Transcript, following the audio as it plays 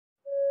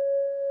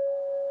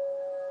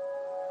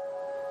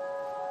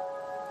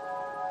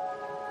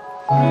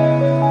Hello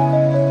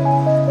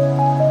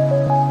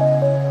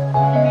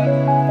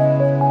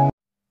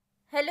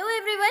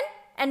everyone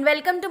and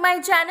welcome to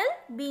my channel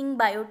Being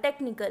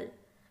Biotechnical.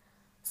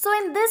 So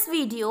in this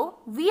video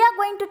we are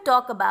going to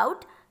talk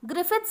about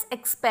Griffith's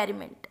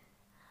experiment.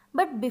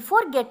 But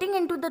before getting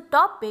into the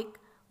topic,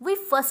 we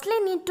firstly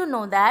need to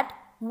know that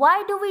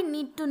why do we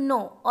need to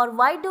know or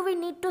why do we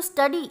need to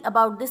study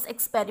about this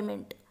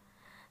experiment.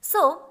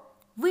 So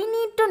we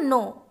need to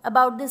know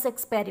about this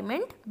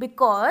experiment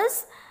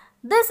because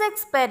this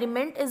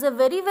experiment is a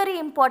very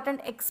important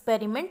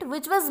experiment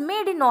which was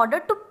made in order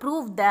to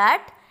prove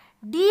that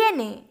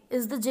DNA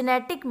is the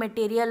genetic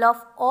material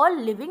of all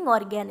living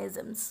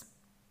organisms.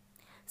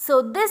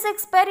 So this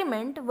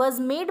experiment was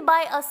made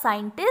by a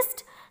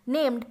scientist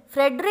named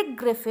Frederick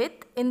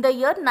Griffith in the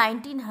year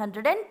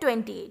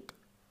 1928.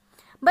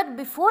 But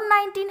before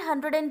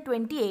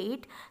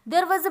 1928,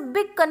 there was a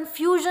big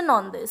confusion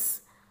on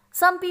this.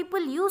 Some people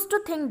used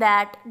to think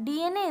that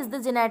DNA is the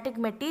genetic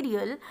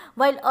material,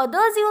 while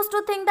others used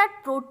to think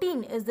that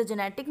protein is the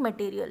genetic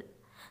material.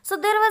 So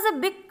there was a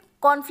big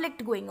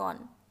conflict going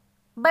on.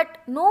 But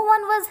no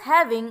one was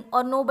having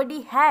or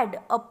nobody had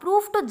a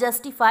proof to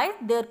justify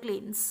their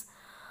claims.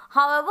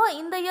 However,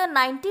 in the year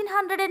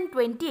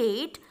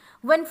 1928,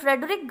 when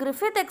Frederick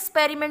Griffith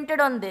experimented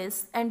on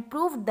this and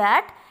proved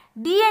that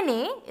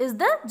DNA is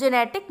the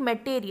genetic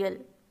material.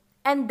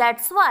 And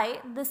that's why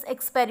this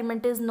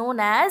experiment is known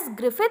as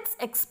Griffith's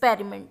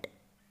experiment.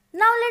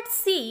 Now let's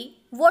see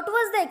what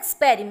was the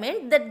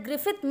experiment that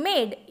Griffith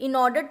made in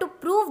order to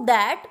prove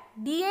that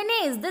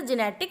DNA is the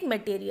genetic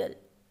material.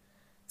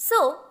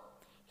 So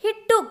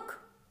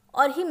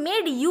he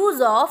made use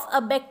of a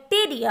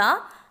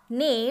bacteria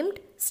named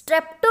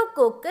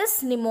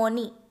Streptococcus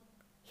pneumoniae.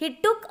 He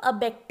took a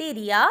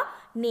bacteria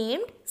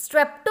named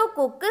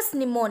Streptococcus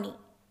pneumoniae,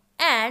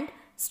 and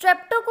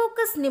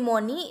Streptococcus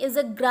pneumoniae is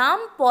a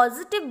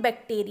gram-positive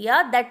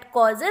bacteria that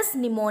causes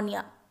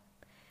pneumonia.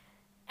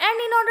 And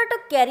in order to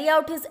carry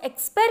out his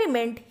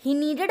experiment, he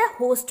needed a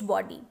host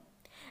body.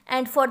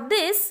 And for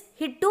this,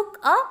 he took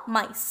a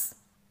mice.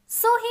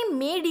 So he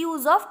made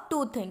use of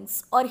two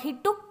things, or he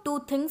took two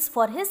things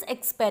for his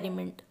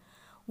experiment.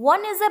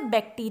 One is a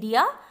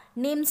bacteria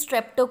named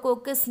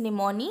Streptococcus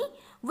pneumoniae,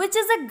 which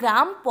is a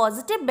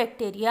gram-positive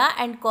bacteria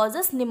and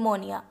causes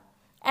pneumonia.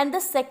 And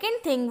the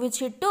second thing which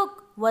he took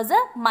was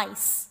a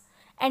mice,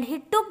 and he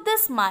took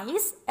this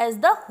mice as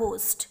the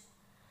host.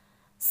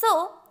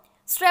 So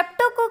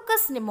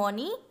Streptococcus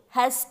pneumoniae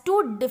has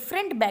two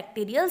different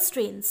bacterial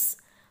strains,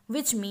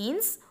 which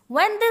means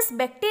when this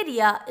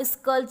bacteria is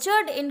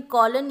cultured in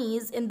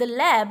colonies in the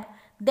lab,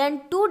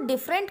 then two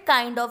different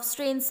kind of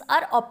strains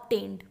are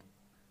obtained.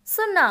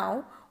 So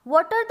now,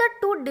 what are the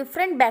two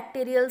different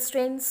bacterial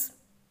strains?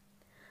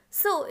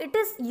 So it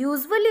is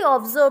usually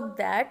observed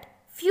that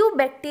few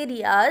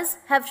bacteria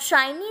have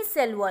shiny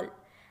cell wall,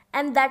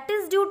 and that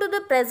is due to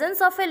the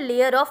presence of a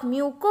layer of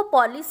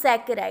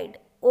mucopolysaccharide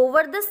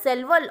over the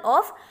cell wall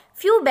of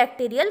few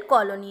bacterial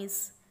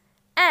colonies.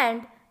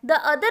 And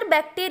the other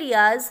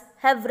bacteria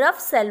have rough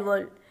cell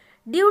wall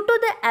due to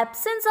the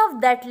absence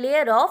of that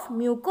layer of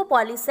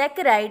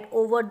mucopolysaccharide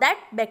over that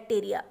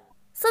bacteria.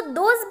 So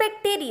those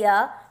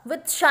bacteria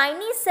with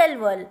shiny cell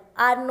wall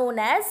are known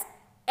as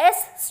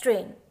S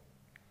strain,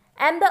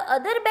 and the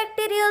other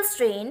bacterial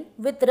strain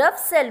with rough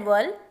cell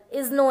wall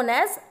is known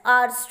as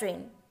R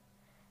strain.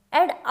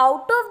 And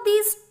out of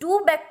these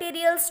two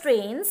bacterial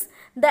strains,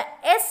 the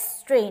S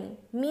strain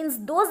means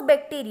those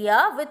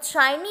bacteria with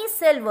shiny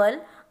cell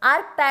wall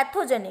are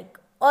pathogenic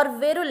or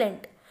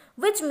virulent,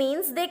 which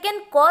means they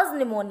can cause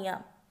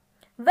pneumonia.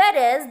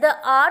 Whereas the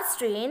R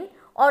strain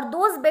or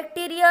those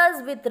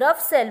bacteria with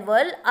rough cell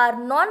wall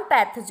are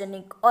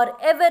non-pathogenic or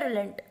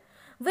avirulent,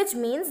 which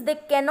means they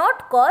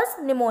cannot cause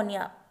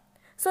pneumonia.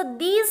 So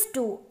these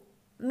two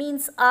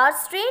means R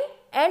strain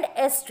and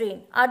S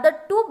strain are the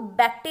two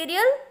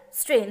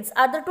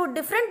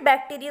different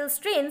bacterial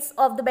strains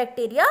of the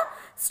bacteria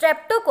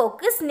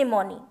Streptococcus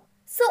pneumoniae.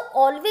 So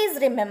always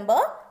remember,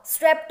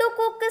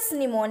 Streptococcus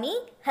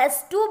pneumoniae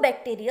has two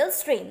bacterial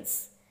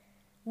strains.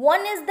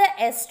 One is the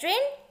S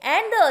strain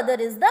and the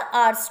other is the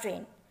R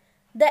strain.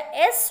 The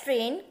S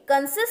strain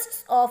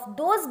consists of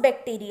those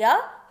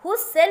bacteria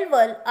whose cell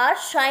wall are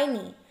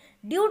shiny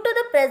due to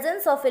the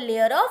presence of a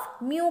layer of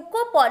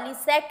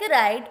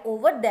mucopolysaccharide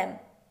over them.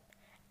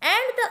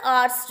 And the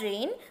R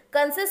strain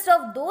consists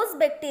of those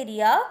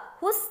bacteria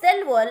whose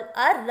cell wall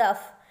are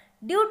rough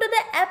due to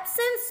the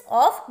absence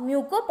of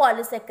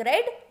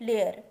mucopolysaccharide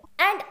layer.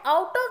 And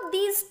out of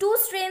these two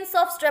strains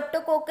of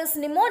Streptococcus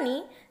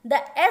pneumoniae,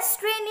 the S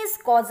strain is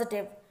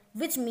causative,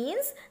 which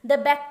means the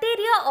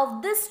bacteria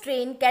of this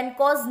strain can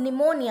cause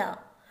pneumonia,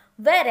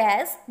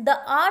 whereas the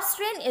R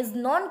strain is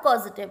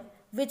non-causative,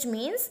 which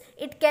means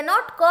it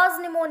cannot cause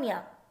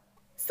pneumonia.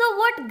 So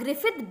what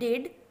Griffith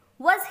did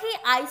was he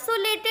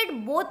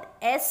isolated both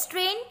S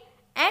strain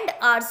and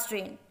R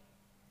strain.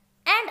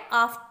 And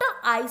after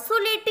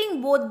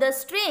isolating both the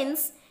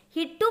strains,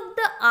 he took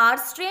the R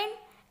strain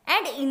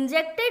and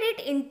injected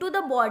it into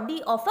the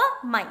body of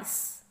a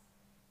mice.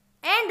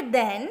 And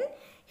then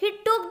he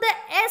took the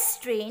S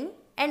strain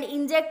and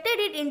injected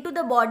it into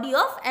the body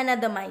of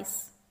another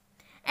mice.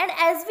 And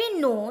as we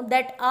know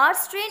that R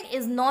strain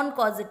is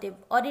non-causative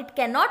or it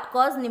cannot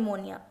cause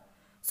pneumonia.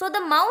 So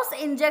the mouse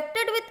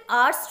injected with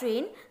R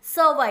strain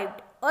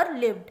survived or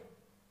lived.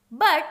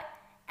 But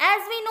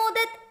as we know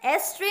that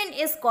S strain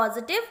is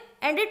causative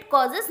and it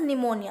causes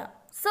pneumonia.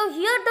 So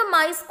here the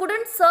mice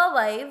couldn't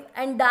survive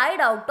and died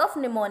out of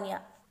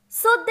pneumonia.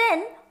 So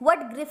then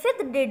what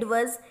Griffith did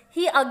was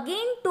he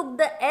again took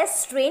the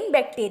S strain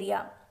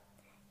bacteria.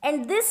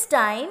 And this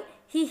time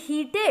he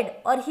heated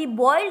or he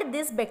boiled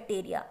this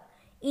bacteria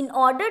in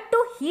order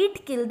to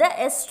heat kill the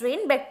S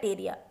strain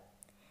bacteria.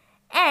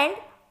 And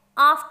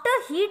after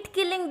heat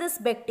killing this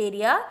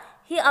bacteria,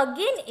 he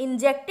again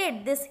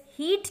injected this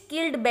heat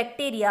killed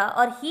bacteria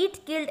or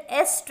heat killed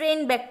S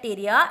strain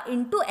bacteria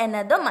into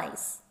another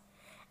mice.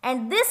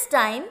 And this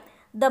time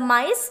the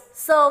mice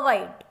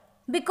survived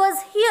because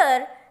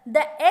here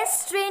the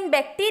S strain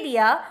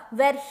bacteria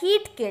were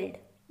heat killed.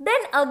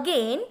 Then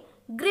again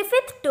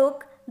Griffith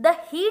took the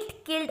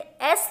heat killed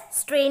S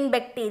strain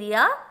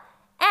bacteria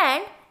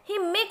and he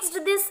mixed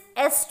this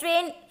S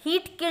strain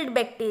heat killed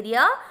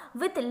bacteria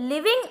with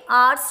living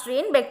R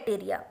strain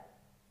bacteria.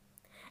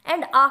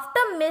 And after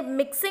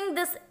mixing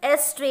this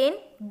S strain,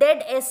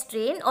 dead S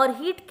strain or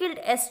heat killed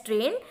S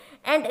strain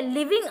and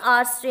living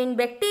R strain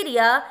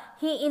bacteria,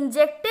 he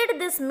injected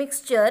this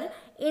mixture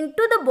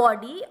into the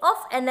body of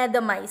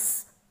another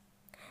mice.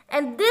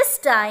 And this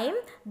time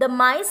the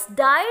mice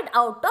died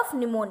out of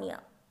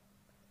pneumonia.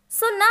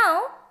 So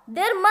now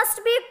there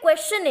must be a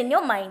question in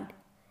your mind,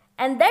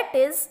 and that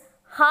is,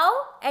 how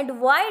and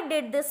why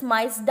did this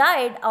mice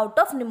died out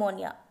of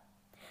pneumonia?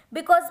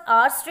 Because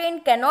R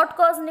strain cannot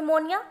cause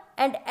pneumonia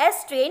and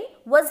S strain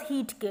was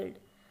heat killed.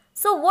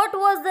 So what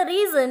was the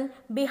reason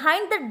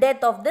behind the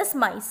death of this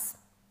mice?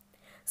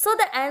 So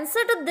the answer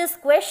to this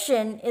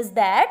question is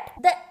that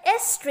the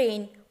S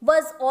strain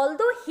was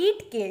although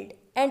heat killed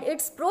and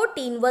its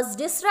protein was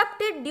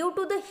disrupted due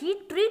to the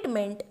heat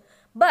treatment,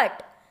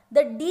 but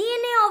the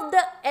DNA of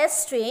the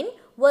S strain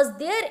was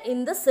there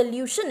in the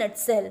solution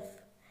itself.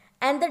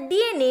 And the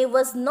DNA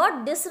was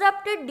not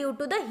disrupted due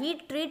to the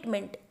heat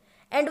treatment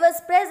and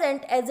was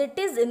present as it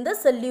is in the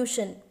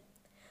solution.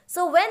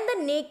 So when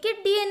the naked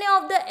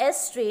DNA of the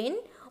S strain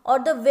or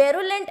the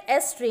virulent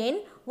S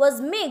strain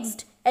was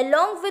mixed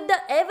along with the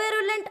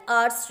avirulent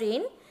R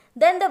strain,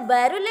 then the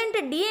virulent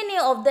DNA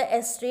of the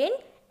S strain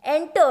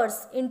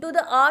enters into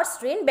the R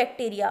strain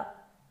bacteria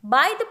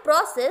by the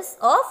process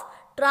of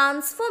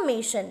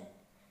transformation.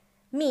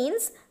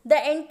 Means the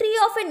entry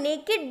of a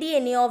naked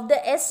DNA of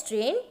the S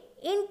strain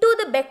into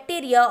the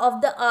bacteria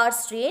of the R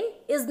strain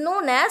is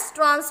known as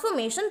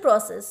transformation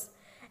process.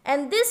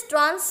 And this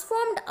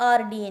transformed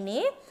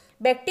rDNA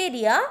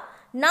bacteria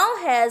now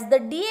has the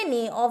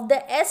DNA of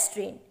the S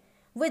strain,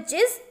 which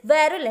is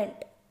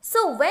virulent.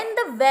 So when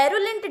the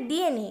virulent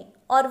DNA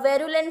or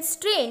virulent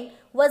strain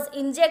was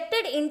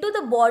injected into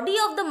the body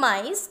of the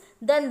mice,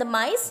 then the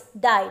mice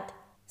died.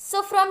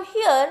 So from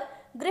here,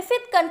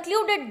 Griffith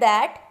concluded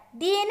that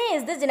DNA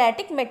is the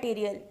genetic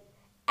material,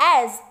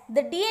 as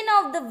the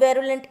DNA of the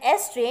virulent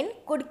S strain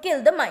could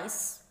kill the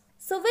mice.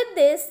 So with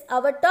this,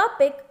 our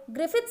topic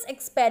Griffith's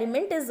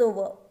experiment is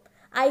over.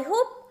 I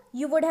hope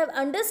you would have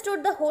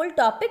understood the whole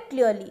topic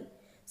clearly.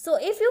 So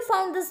if you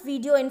found this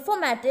video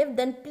informative,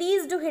 then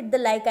please do hit the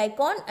like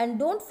icon and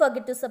don't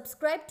forget to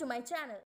subscribe to my channel.